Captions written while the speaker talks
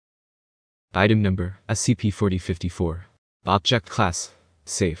Item number, SCP-4054. Object class,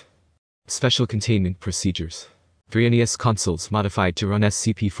 Save. Special containment procedures. 3 NES consoles modified to run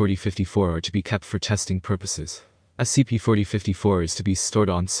SCP-4054 are to be kept for testing purposes. SCP-4054 is to be stored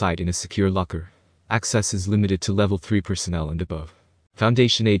on-site in a secure locker. Access is limited to Level 3 personnel and above.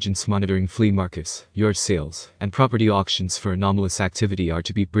 Foundation agents monitoring flea markets, yard sales, and property auctions for anomalous activity are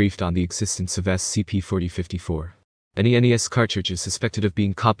to be briefed on the existence of SCP-4054. Any NES cartridges suspected of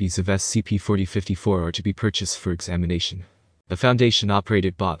being copies of SCP-4054 are to be purchased for examination. The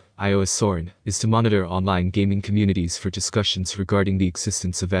Foundation-operated bot, iOS Soren, is to monitor online gaming communities for discussions regarding the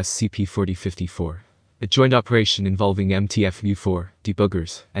existence of SCP-4054. A joint operation involving MTF-Mu4,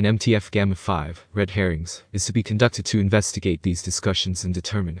 debuggers, and MTF-Gamma5, red herrings, is to be conducted to investigate these discussions and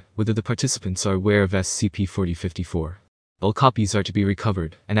determine whether the participants are aware of SCP-4054. All copies are to be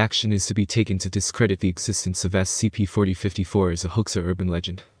recovered, and action is to be taken to discredit the existence of SCP-4054 as a hoax or urban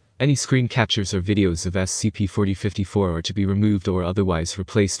legend. Any screen captures or videos of SCP-4054 are to be removed or otherwise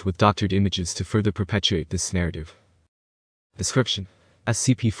replaced with doctored images to further perpetuate this narrative. Description: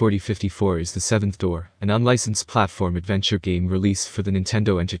 SCP-4054 is the Seventh Door, an unlicensed platform adventure game released for the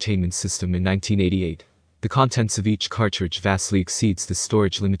Nintendo Entertainment System in 1988. The contents of each cartridge vastly exceeds the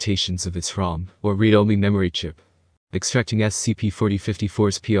storage limitations of its ROM, or read-only memory chip. Extracting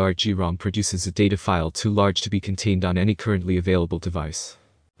SCP-4054's PRG-ROM produces a data file too large to be contained on any currently available device.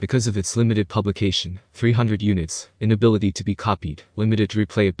 Because of its limited publication, 300 units, inability to be copied, limited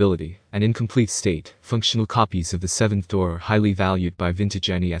replayability, and incomplete state, functional copies of the Seventh Door are highly valued by vintage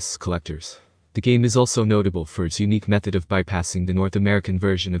NES collectors. The game is also notable for its unique method of bypassing the North American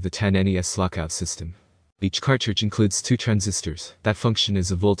version of the 10 NES lockout system. Each cartridge includes 2 transistors that function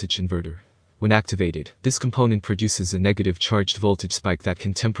as a voltage inverter. When activated, this component produces a negative charged voltage spike that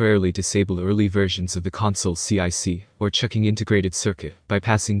can temporarily disable early versions of the console's CIC, or checking integrated circuit,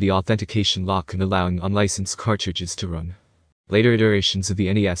 bypassing the authentication lock and allowing unlicensed cartridges to run. Later iterations of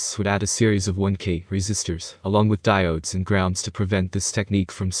the NES would add a series of 1K resistors, along with diodes and grounds to prevent this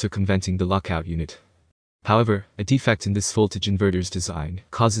technique from circumventing the lockout unit. However, a defect in this voltage inverter's design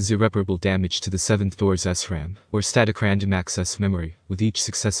causes irreparable damage to the Seventh Door's SRAM, or static random access memory, with each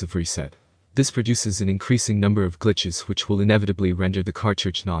successive reset. This produces an increasing number of glitches which will inevitably render the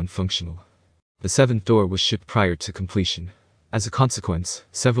cartridge non-functional. The Seventh Door was shipped prior to completion. As a consequence,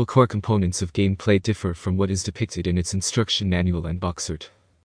 several core components of gameplay differ from what is depicted in its instruction manual and box art.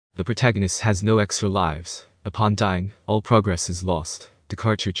 The protagonist has no extra lives. Upon dying, all progress is lost. The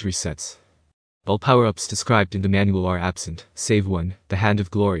cartridge resets. All power-ups described in the manual are absent, save one, the Hand of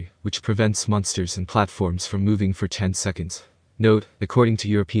Glory, which prevents monsters and platforms from moving for 10 seconds. Note, according to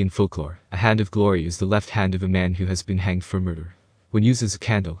European folklore, a Hand of Glory is the left hand of a man who has been hanged for murder. When used as a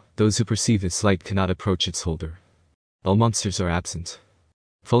candle, those who perceive its light cannot approach its holder. All monsters are absent.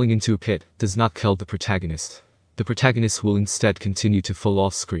 Falling into a pit does not kill the protagonist. The protagonist will instead continue to fall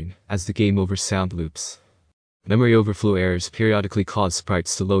off screen, as the game over sound loops. Memory overflow errors periodically cause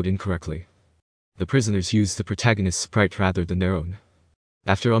sprites to load incorrectly. The prisoners use the protagonist's sprite rather than their own.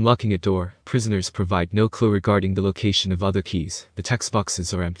 After unlocking a door, prisoners provide no clue regarding the location of other keys. The text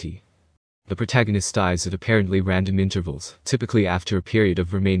boxes are empty. The protagonist dies at apparently random intervals, typically after a period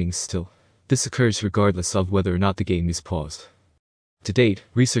of remaining still. This occurs regardless of whether or not the game is paused. To date,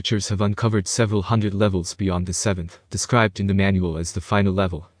 researchers have uncovered several hundred levels beyond the 7th, described in the manual as the final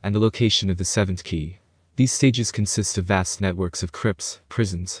level, and the location of the 7th key. These stages consist of vast networks of crypts,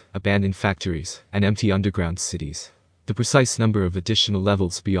 prisons, abandoned factories, and empty underground cities. The precise number of additional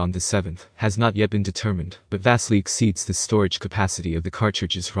levels beyond the 7th has not yet been determined, but vastly exceeds the storage capacity of the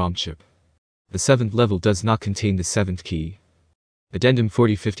cartridge's ROM chip. The 7th level does not contain the 7th key. Addendum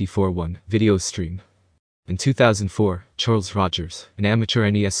 4054-1, Video Stream. In 2004, Charles Rogers, an amateur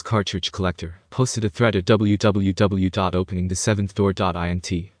NES cartridge collector, posted a thread at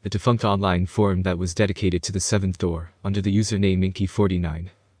www.openingthe7thdoor.int, a defunct online forum that was dedicated to the 7th Door, under the username Inky49.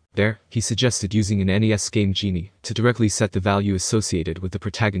 There, he suggested using an NES Game Genie to directly set the value associated with the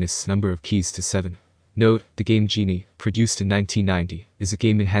protagonist's number of keys to 7. Note, the Game Genie, produced in 1990, is a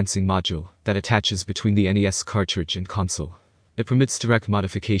game-enhancing module that attaches between the NES cartridge and console. It permits direct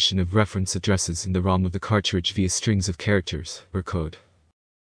modification of reference addresses in the ROM of the cartridge via strings of characters, or code.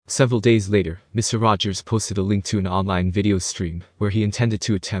 Several days later, Mr. Rogers posted a link to an online video stream where he intended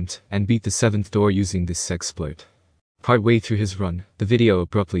to attempt and beat the 7th Door using this exploit. Partway through his run, the video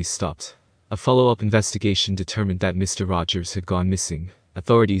abruptly stopped. A follow-up investigation determined that Mr. Rogers had gone missing.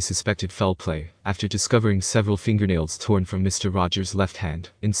 Authorities suspected foul play after discovering several fingernails torn from Mr. Rogers' left hand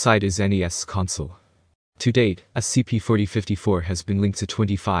inside his NES console. To date, SCP-4054 has been linked to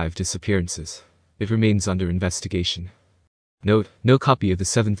 25 disappearances. It remains under investigation. Note: no copy of the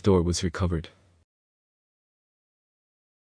seventh door was recovered.